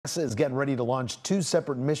NASA is getting ready to launch two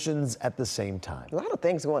separate missions at the same time. A lot of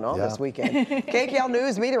things going on this weekend. KKL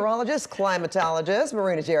News meteorologist, climatologist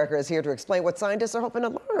Marina Jurica is here to explain what scientists are hoping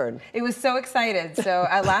to learn. It was so excited. So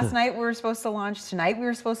last night we were supposed to launch, tonight we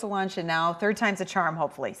were supposed to launch, and now third time's a charm,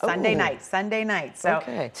 hopefully. Sunday night.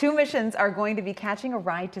 So two missions are going to be catching a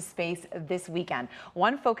ride to space this weekend.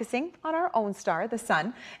 One focusing on our own star, the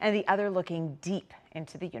sun, and the other looking deep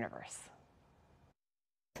into the universe.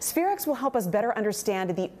 SphereX will help us better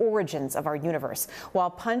understand the origins of our universe, while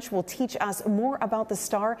Punch will teach us more about the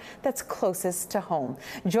star that's closest to home.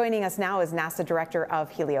 Joining us now is NASA Director of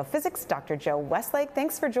Heliophysics, Dr. Joe Westlake.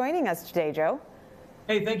 Thanks for joining us today, Joe.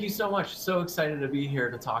 Hey, thank you so much. So excited to be here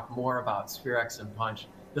to talk more about SphereX and Punch.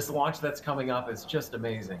 This launch that's coming up is just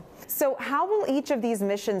amazing. So how will each of these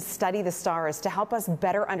missions study the stars to help us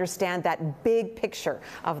better understand that big picture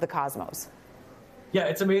of the cosmos? Yeah,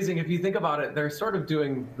 it's amazing. If you think about it, they're sort of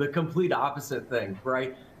doing the complete opposite thing,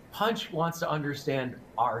 right? Punch wants to understand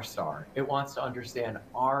our star. It wants to understand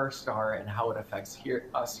our star and how it affects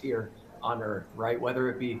us here on Earth, right? Whether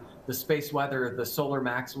it be the space weather, the solar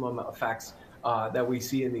maximum effects that we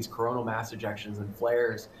see in these coronal mass ejections and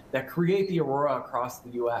flares that create the aurora across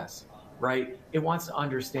the US, right? It wants to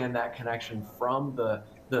understand that connection from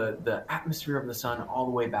the atmosphere of the sun all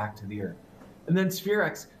the way back to the Earth. And then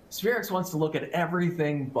SphereX wants to look at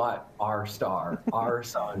everything but our star, our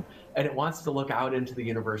sun, and it wants to look out into the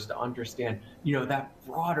universe to understand, that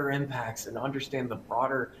broader impacts and understand the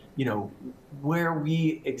broader, where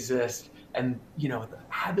we exist and, the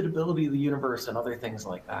habitability of the universe and other things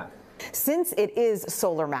like that. Since it is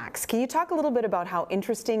solar max, can you talk a little bit about how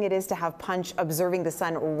interesting it is to have Punch observing the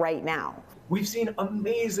sun right now? We've seen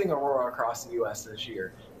amazing aurora across the U.S. this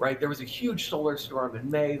year, right? There was a huge solar storm in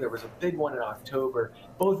May. There was a big one in October.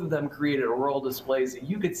 Both of them created auroral displays that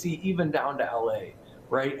you could see even down to L.A.,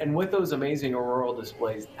 right? And with those amazing auroral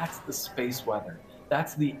displays, that's the space weather.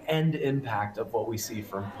 That's the end impact of what we see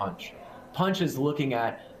from Punch. Punch is looking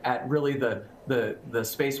at really the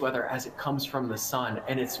space weather as it comes from the sun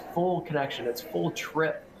and its full connection, its full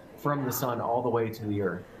trip from the sun all the way to the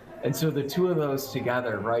Earth. And so the two of those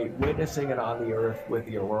together, right, witnessing it on the Earth with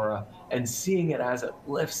the aurora and seeing it as it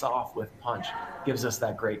lifts off with Punch gives us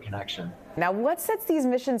that great connection. Now, what sets these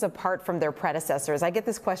missions apart from their predecessors? I get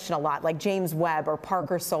this question a lot, like James Webb or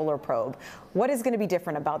Parker Solar Probe. What is going to be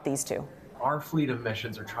different about these two? Our fleet of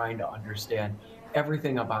missions are trying to understand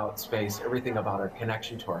everything about space, everything about our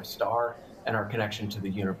connection to our star and our connection to the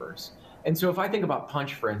universe. And so if I think about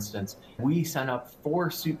Punch, for instance, we sent up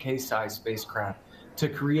 4 suitcase-sized spacecraft to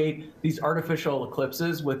create these artificial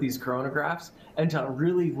eclipses with these coronagraphs and to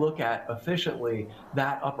really look at efficiently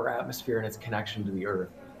that upper atmosphere and its connection to the Earth.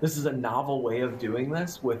 This is a novel way of doing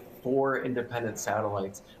this with 4 independent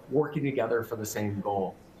satellites working together for the same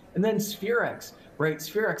goal. And then SphereX, right?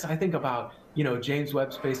 SphereX, I think about, James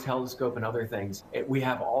Webb Space Telescope and other things. We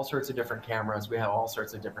have all sorts of different cameras. We have all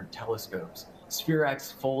sorts of different telescopes.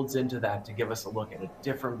 SphereX folds into that to give us a look at a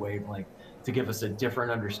different wavelength, to give us a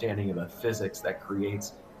different understanding of the physics that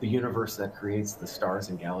creates the universe, that creates the stars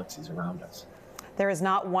and galaxies around us. There is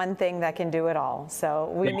not one thing that can do it all.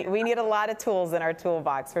 So we need a lot of tools in our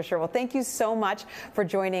toolbox for sure. Well, thank you so much for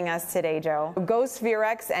joining us today, Joe. Go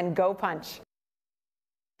SphereX and go Punch.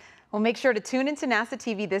 Well, make sure to tune into NASA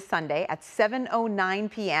TV this Sunday at 7:09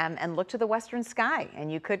 p.m. and look to the western sky, and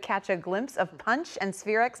you could catch a glimpse of Punch and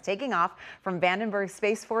SphereX taking off from Vandenberg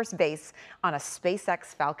Space Force Base on a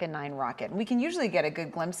SpaceX Falcon 9 rocket. And we can usually get a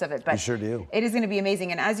good glimpse of it, but we sure do. It is going to be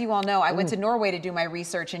amazing. And as you all know, I went to Norway to do my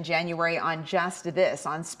research in January on just this,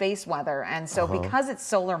 on space weather. And so because it's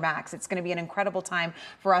solar max, it's going to be an incredible time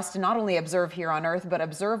for us to not only observe here on Earth, but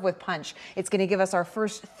observe with Punch. It's going to give us our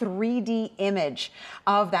first 3D image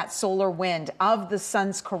of that solar wind, of the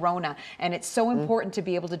sun's corona, and it's so important to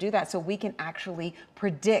be able to do that so we can actually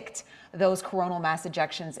predict those coronal mass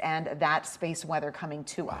ejections and that space weather coming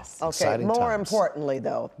to us. Okay, Exciting more times. importantly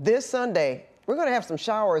though, this Sunday we're going to have some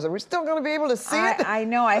showers. Are we still going to be able to see it? I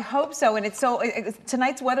know, I hope so. And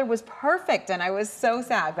tonight's weather was perfect and I was so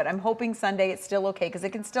sad, but I'm hoping Sunday it's still okay because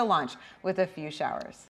it can still launch with a few showers.